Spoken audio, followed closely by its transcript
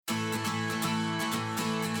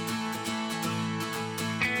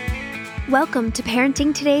Welcome to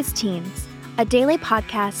Parenting Today's Teens, a daily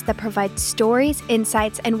podcast that provides stories,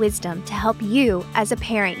 insights, and wisdom to help you as a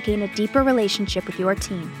parent gain a deeper relationship with your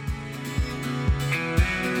teen.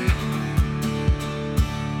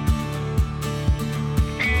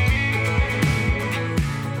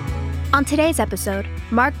 On today's episode,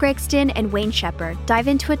 Mark Gregston and Wayne Shepherd dive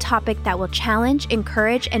into a topic that will challenge,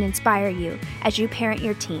 encourage, and inspire you as you parent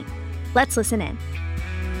your teen. Let's listen in.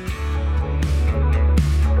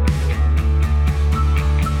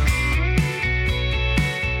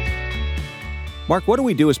 Mark, what do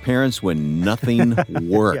we do as parents when nothing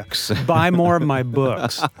works? Yeah. Buy more of my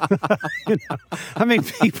books. I mean,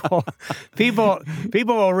 people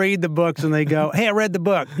will read the books and they go, "Hey, I read the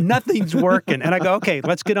book. Nothing's working." And I go, "Okay,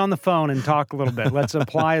 let's get on the phone and talk a little bit. Let's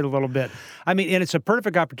apply it a little bit." I mean, and it's a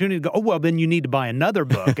perfect opportunity to go, "Oh, well, then you need to buy another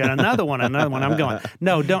book and another one, and another one." I'm going,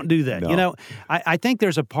 "No, don't do that." No. I think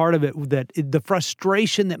there's a part of it that the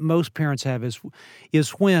frustration that most parents have is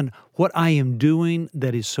when what I am doing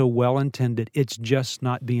that is so well intended, it's just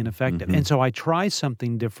not being effective. Mm-hmm. And so I try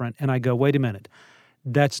something different and I go, "Wait a minute.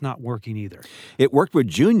 That's not working either." It worked with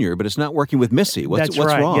Junior, but it's not working with Missy. What's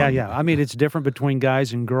right. wrong? Yeah. I mean, it's different between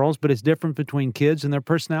guys and girls, but it's different between kids and their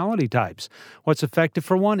personality types. What's effective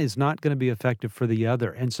for one is not going to be effective for the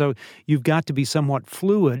other. And so you've got to be somewhat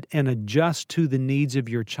fluid and adjust to the needs of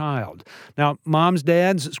your child. Now, moms,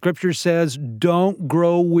 dads, Scripture says, don't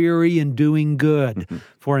grow weary in doing good,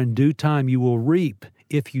 for in due time you will reap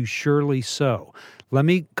if you surely sow. Let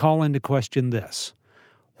me call into question this.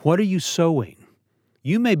 What are you sowing?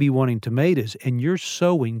 You may be wanting tomatoes and you're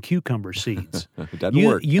sowing cucumber seeds. It doesn't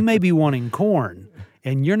work. You may be wanting corn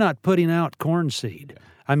and you're not putting out corn seed.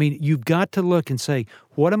 I mean, you've got to look and say,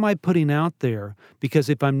 what am I putting out there? Because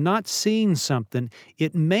if I'm not seeing something,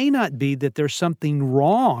 it may not be that there's something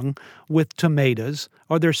wrong with tomatoes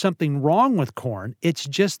or there's something wrong with corn. It's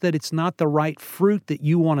just that it's not the right fruit that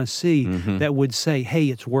you want to see that would say, hey,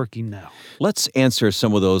 it's working now. Let's answer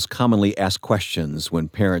some of those commonly asked questions when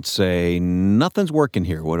parents say, nothing's working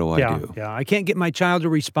here. What do I do? Yeah, I can't get my child to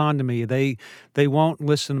respond to me. They won't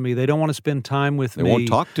listen to me. They don't want to spend time with me. They won't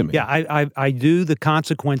talk to me. Yeah, I do the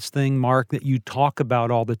consequence thing, Mark, that you talk about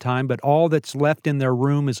all the time, but all that's left in their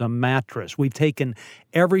room is a mattress. We've taken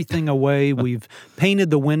everything away. We've painted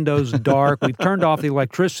the windows dark. We've turned off the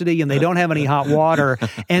electricity, and they don't have any hot water,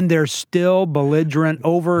 and they're still belligerent,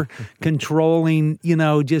 over-controlling,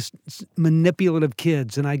 just manipulative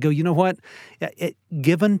kids. And I go, you know what?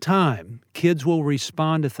 Given time, kids will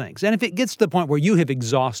respond to things. And if it gets to the point where you have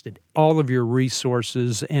exhausted all of your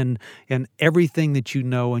resources and everything that you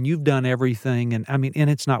know, and you've done everything, and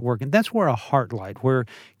it's not working, that's where a Heartlight, where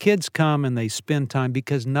kids come and they spend time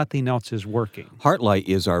because nothing else is working. Heartlight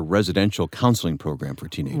is our residential counseling program for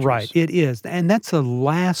teenagers. Right, it is. And that's the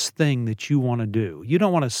last thing that you want to do. You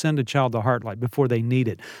don't want to send a child to Heartlight before they need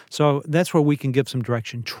it. So that's where we can give some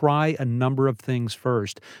direction. Try a number of things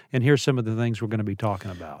first. And here's some of the things we're going to be talking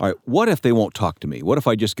about. All right, what if they won't talk to me? What if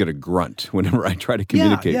I just get a grunt whenever I try to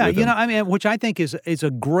communicate with them? Which I think is a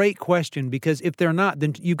great question, because if they're not,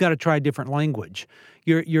 then you've got to try a different language.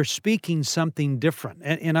 You're speaking something different.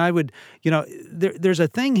 And I would, there's a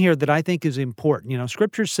thing here that I think is important.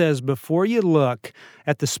 Scripture says, before you look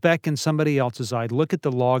at the speck in somebody else's eye, look at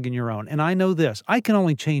the log in your own. And I know this, I can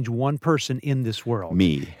only change one person in this world.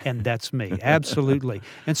 Me. And that's me. Absolutely.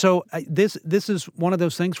 And so this is one of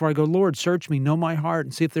those things where I go, Lord, search me, know my heart,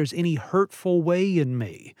 and see if there's any hurtful way in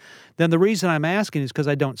me. Then the reason I'm asking is because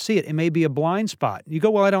I don't see it. It may be a blind spot. You go,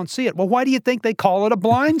 well, I don't see it. Well, why do you think they call it a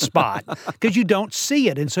blind spot? Because you don't see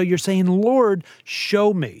it. And so you're saying, Lord,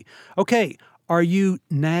 show me. Okay, are you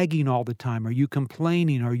nagging all the time? Are you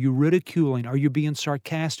complaining? Are you ridiculing? Are you being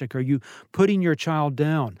sarcastic? Are you putting your child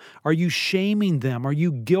down? Are you shaming them? Are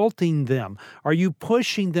you guilting them? Are you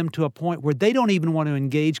pushing them to a point where they don't even want to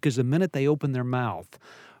engage, because the minute they open their mouth,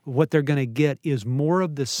 what they're going to get is more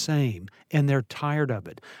of the same, and they're tired of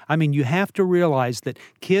it. You have to realize that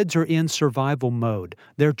kids are in survival mode.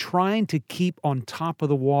 They're trying to keep on top of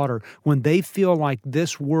the water when they feel like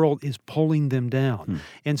this world is pulling them down.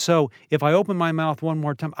 And so if I open my mouth one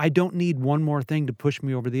more time, I don't need one more thing to push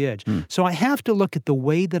me over the edge. So I have to look at the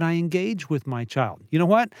way that I engage with my child. You know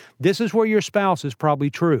what? This is where your spouse is probably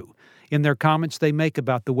true in their comments they make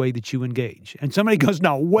about the way that you engage. And somebody goes,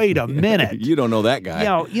 now, wait a minute. You don't know that guy.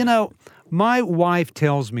 My wife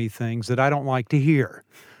tells me things that I don't like to hear.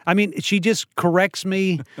 I mean, she just corrects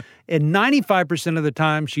me, and 95% of the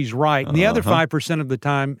time she's right, and the other 5% of the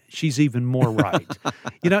time she's even more right.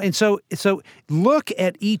 And so look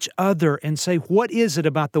at each other and say, what is it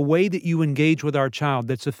about the way that you engage with our child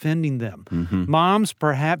that's offending them? Mm-hmm. Moms,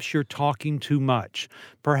 perhaps you're talking too much.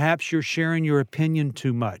 Perhaps you're sharing your opinion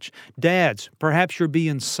too much. Dads, perhaps you're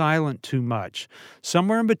being silent too much.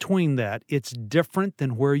 Somewhere in between that, it's different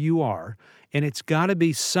than where you are. And it's got to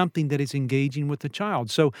be something that is engaging with the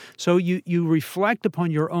child. So you reflect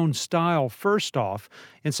upon your own style first off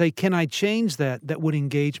and say, can I change that would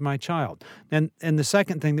engage my child? And the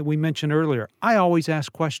second thing that we mentioned earlier, I always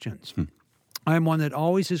ask questions. I'm one that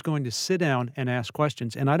always is going to sit down and ask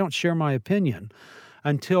questions. And I don't share my opinion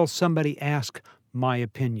until somebody asks my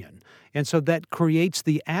opinion. And so that creates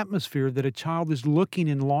the atmosphere that a child is looking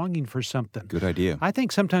and longing for something. Good idea. I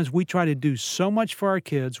think sometimes we try to do so much for our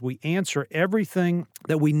kids, we answer everything,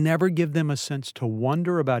 that we never give them a sense to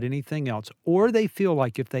wonder about anything else. Or they feel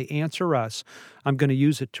like if they answer us, I'm going to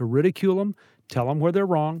use it to ridicule them, tell them where they're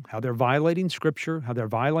wrong, how they're violating Scripture, how they're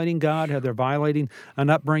violating God, how they're violating an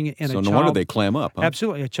upbringing. And so no wonder they clam up. Huh?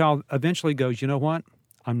 Absolutely. A child eventually goes, you know what?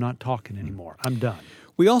 I'm not talking anymore. I'm done.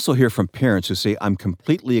 We also hear from parents who say, I'm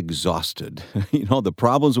completely exhausted. The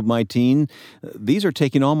problems with my teen, these are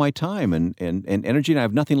taking all my time and energy, and I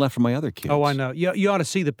have nothing left for my other kids. Oh, I know. You ought to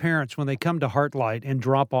see the parents when they come to Heartlight and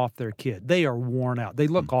drop off their kid. They are worn out. They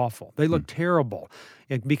look awful. They look terrible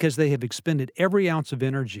because they have expended every ounce of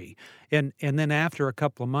energy. And then after a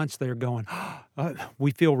couple of months, they're going,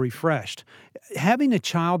 we feel refreshed. Having a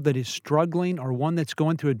child that is struggling or one that's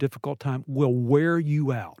going through a difficult time will wear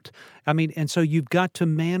you out. I mean, and so you've got to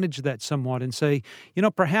manage that somewhat and say,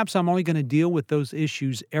 perhaps I'm only going to deal with those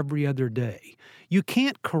issues every other day. You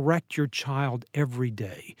can't correct your child every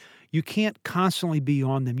day. You can't constantly be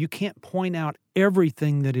on them. You can't point out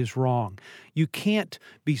everything that is wrong. You can't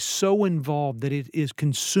be so involved that it is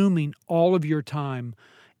consuming all of your time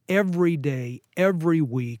every day, every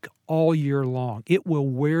week, all year long. It will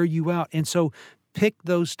wear you out. And so pick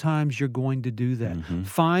those times you're going to do that. Mm-hmm.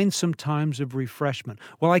 Find some times of refreshment.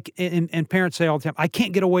 Well, and parents say all the time, I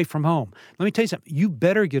can't get away from home. Let me tell you something. You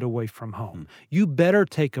better get away from home. You better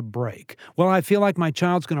take a break. Well, I feel like my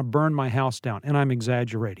child's going to burn my house down, and I'm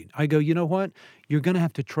exaggerating. I go, you know what? You're going to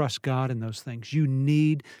have to trust God in those things. You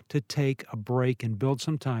need to take a break and build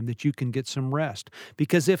some time that you can get some rest.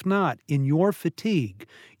 Because if not, in your fatigue,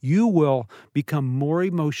 you will become more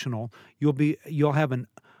emotional. You'll have an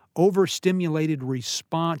overstimulated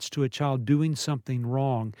response to a child doing something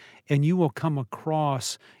wrong, and you will come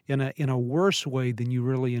across in a worse way than you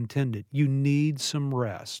really intended. You need some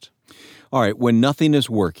rest. All right, when nothing is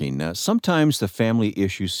working, sometimes the family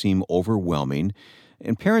issues seem overwhelming,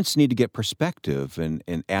 and parents need to get perspective and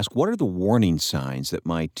ask, what are the warning signs that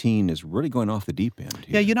my teen is really going off the deep end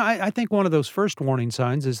here? Yeah, I think one of those first warning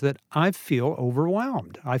signs is that I feel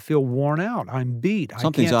overwhelmed. I feel worn out. I'm beat.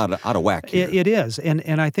 Something's out of whack here. It is,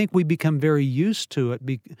 and I think we become very used to it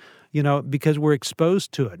because we're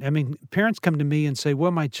exposed to it. I mean, parents come to me and say, well,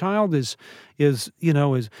 my child is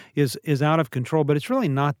out of control, but it's really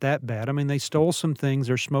not that bad. I mean, they stole some things.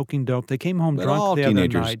 They're smoking dope. They came home drunk the other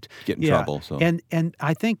night. All teenagers get in trouble. So. And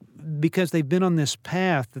I think because they've been on this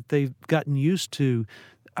path that they've gotten used to,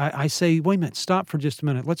 I say, wait a minute, stop for just a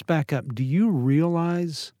minute. Let's back up. Do you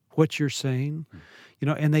realize what you're saying?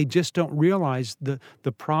 And they just don't realize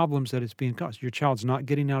the problems that it's being caused. Your child's not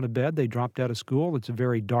getting out of bed. They dropped out of school. It's a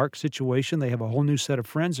very dark situation. They have a whole new set of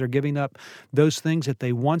friends. They're giving up those things that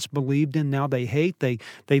they once believed in, now they hate. They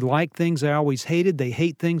like things they always hated. They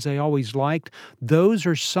hate things they always liked. Those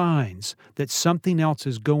are signs that something else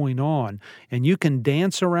is going on. And you can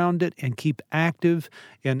dance around it and keep active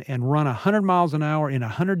and run 100 miles an hour in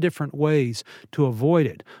 100 different ways to avoid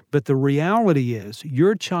it. But the reality is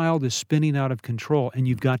your child is spinning out of control, and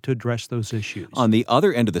you've got to address those issues. On the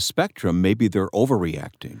other end of the spectrum, maybe they're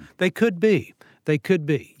overreacting. They could be.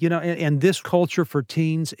 And this culture for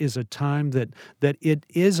teens is a time that it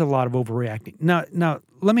is a lot of overreacting. Now,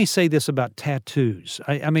 let me say this about tattoos.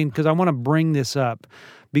 I mean, because I want to bring this up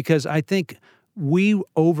because I think we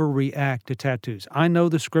overreact to tattoos. I know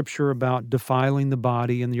the scripture about defiling the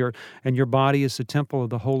body and your body is the temple of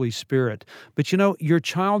the Holy Spirit. But your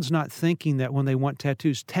child's not thinking that when they want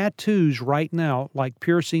tattoos. Tattoos right now, like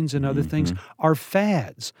piercings and other things, are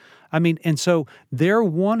fads. I mean, and so they're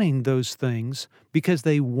wanting those things because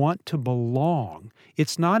they want to belong.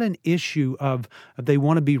 It's not an issue of they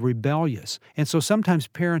want to be rebellious. And so sometimes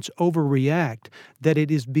parents overreact that it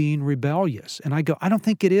is being rebellious. And I go, I don't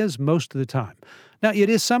think it is most of the time. Now, it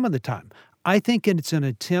is some of the time. I think it's an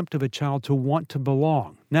attempt of a child to want to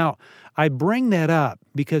belong. Now, I bring that up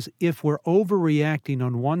because if we're overreacting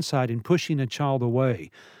on one side and pushing a child away,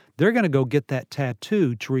 they're going to go get that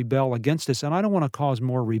tattoo to rebel against us, and I don't want to cause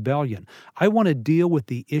more rebellion. I want to deal with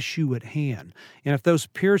the issue at hand. And if those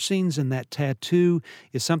piercings and that tattoo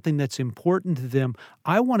is something that's important to them,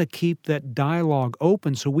 I want to keep that dialogue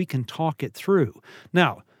open so we can talk it through.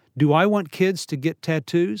 Now, do I want kids to get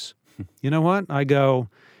tattoos? You know what? Are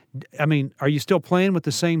you still playing with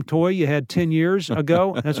the same toy you had 10 years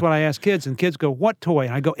ago? That's what I ask kids. And kids go, what toy?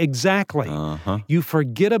 And I go, exactly. You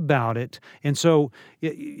forget about it. And so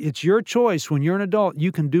it's your choice. When you're an adult,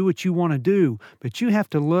 you can do what you want to do, but you have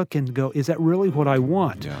to look and go, is that really what I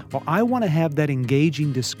want? Yeah. Well, I want to have that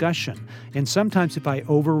engaging discussion. And sometimes if I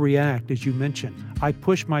overreact, as you mentioned, I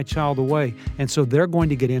push my child away. And so they're going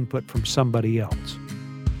to get input from somebody else.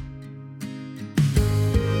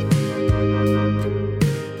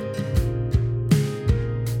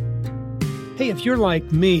 Hey, if you're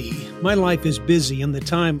like me, my life is busy and the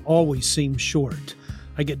time always seems short.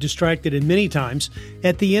 I get distracted, and many times,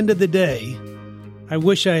 at the end of the day, I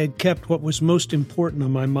wish I had kept what was most important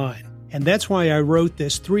on my mind. And that's why I wrote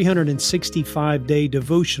this 365-day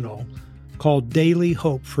devotional called Daily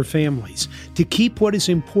Hope for Families, to keep what is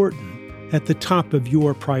important at the top of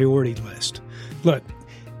your priority list. Look,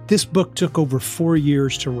 this book took over 4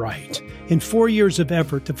 years to write, and 4 years of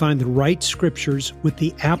effort to find the right scriptures with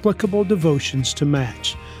the applicable devotions to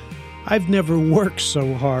match. I've never worked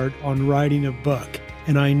so hard on writing a book,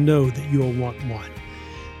 and I know that you'll want one.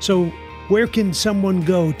 So, where can someone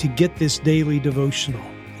go to get this daily devotional?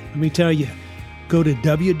 Let me tell you, go to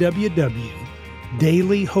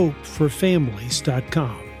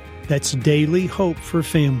www.dailyhopeforfamilies.com. That's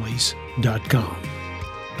dailyhopeforfamilies.com.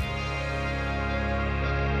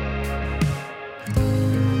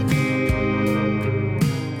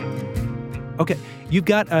 Okay, you've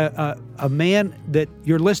got a man that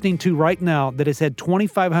you're listening to right now that has had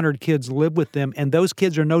 2,500 kids live with them, and those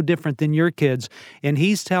kids are no different than your kids. And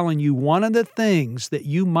he's telling you one of the things that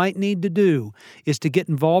you might need to do is to get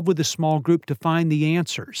involved with a small group to find the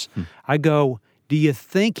answers. I go, do you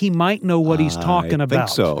think he might know what he's talking about? I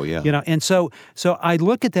think so, yeah. And so I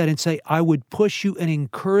look at that and say, I would push you and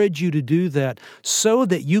encourage you to do that so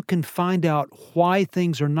that you can find out why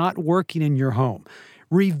things are not working in your home.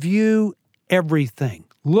 Review everything.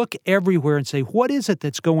 Look everywhere and say, what is it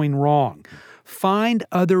that's going wrong? Find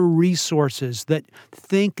other resources that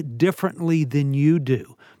think differently than you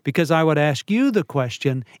do. Because I would ask you the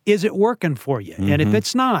question, is it working for you? And if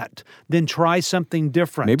it's not, then try something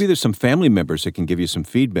different. Maybe there's some family members that can give you some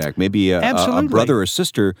feedback. Maybe a brother or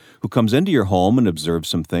sister who comes into your home and observes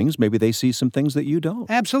some things. Maybe they see some things that you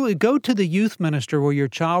don't. Absolutely. Go to the youth minister where your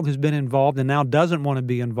child has been involved and now doesn't want to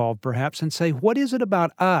be involved perhaps, and say, what is it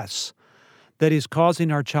about us that is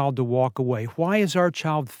causing our child to walk away? Why is our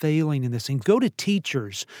child failing in this thing? Go to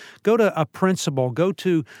teachers, go to a principal, go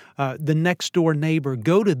to the next door neighbor,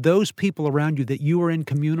 go to those people around you that you are in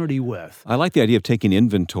community with. I like the idea of taking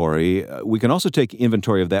inventory. We can also take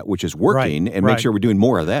inventory of that which is working and make sure we're doing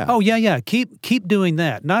more of that. Oh, yeah. Keep doing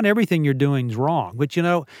that. Not everything you're doing is wrong, but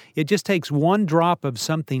it just takes one drop of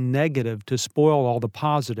something negative to spoil all the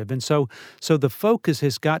positive. And so the focus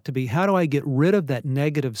has got to be, how do I get rid of that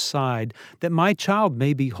negative side that my child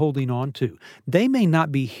may be holding on to? They may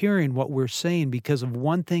not be hearing what we're saying because of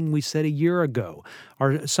one thing we said a year ago,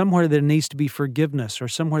 or somewhere there needs to be forgiveness, or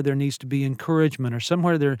somewhere there needs to be encouragement, or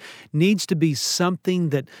somewhere there needs to be something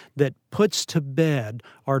that puts to bed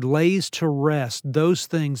or lays to rest those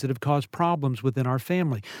things that have caused problems within our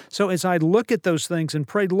family. So as I look at those things and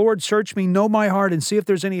pray, Lord, search me, know my heart, and see if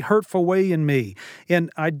there's any hurtful way in me.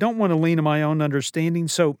 And I don't want to lean on my own understanding,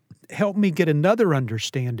 so help me get another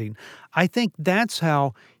understanding. I think that's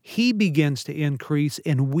how he begins to increase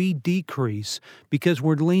and we decrease, because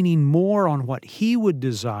we're leaning more on what he would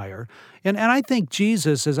desire. And I think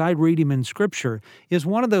Jesus, as I read him in Scripture, is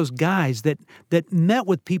one of those guys that met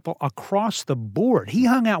with people across the board. He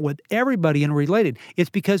hung out with everybody and related.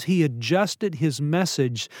 It's because he adjusted his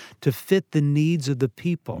message to fit the needs of the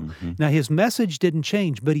people. Now, his message didn't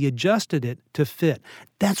change, but he adjusted it to fit.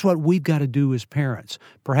 That's what we've got to do as parents.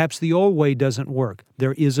 Perhaps the old way doesn't work.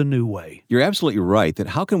 There is a new way. You're absolutely right that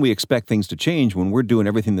how can we expect things to change when we're doing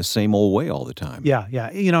everything the same old way all the time? Yeah.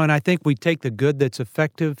 And I think we take the good that's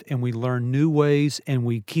effective and we learn new ways and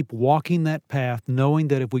we keep walking that path, knowing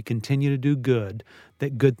that if we continue to do good,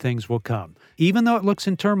 that good things will come. Even though it looks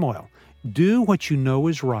in turmoil, do what you know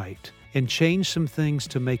is right and change some things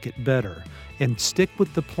to make it better, and stick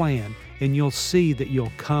with the plan, and you'll see that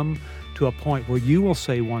you'll come to a point where you will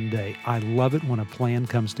say one day, I love it when a plan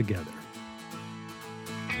comes together.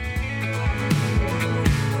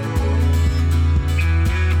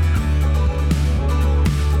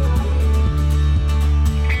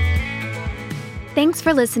 Thanks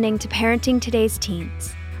for listening to Parenting Today's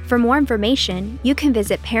Teens. For more information, you can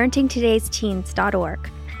visit parentingtodaysteens.org,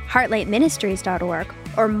 heartlightministries.org,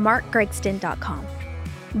 or markgregston.com.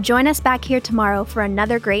 Join us back here tomorrow for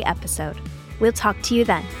another great episode. We'll talk to you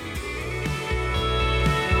then.